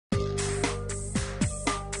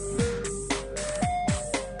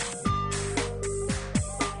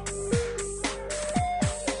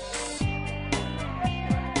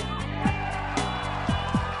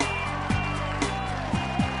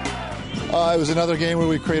It was another game where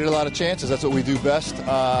we created a lot of chances. That's what we do best.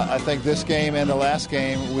 I think this game and the last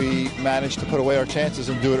game, we managed to put away our chances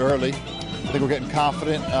and do it early. I think we're getting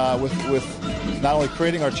confident with not only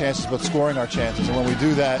creating our chances, but scoring our chances. And when we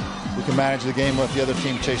do that, we can manage the game, let the other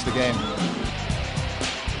team chase the game.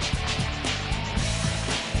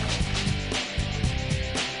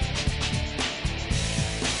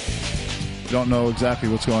 Don't know exactly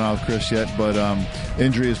what's going on with Chris yet, but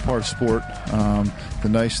injury is part of sport. The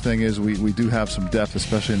nice thing is we do have some depth,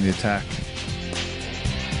 especially in the attack.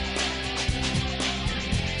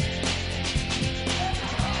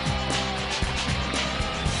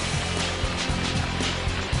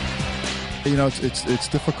 You know, it's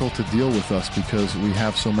difficult to deal with us because we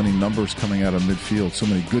have so many numbers coming out of midfield, so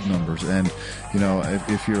many good numbers, and you know,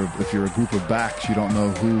 if you're a group of backs, you don't know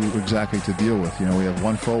who exactly to deal with. You know, we have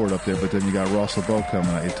one forward up there, but then you got Ross LeBeau coming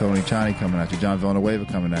at you, Tony Chani coming at you, John Villanueva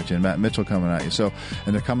coming at you, and Matt Mitchell coming at you. So,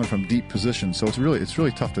 and they're coming from deep positions, so it's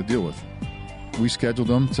really tough to deal with. We scheduled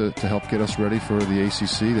them to help get us ready for the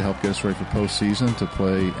ACC, to help get us ready for postseason, to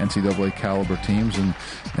play NCAA caliber teams, and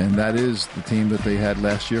that is the team that they had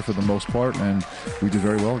last year for the most part, and we did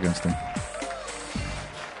very well against them.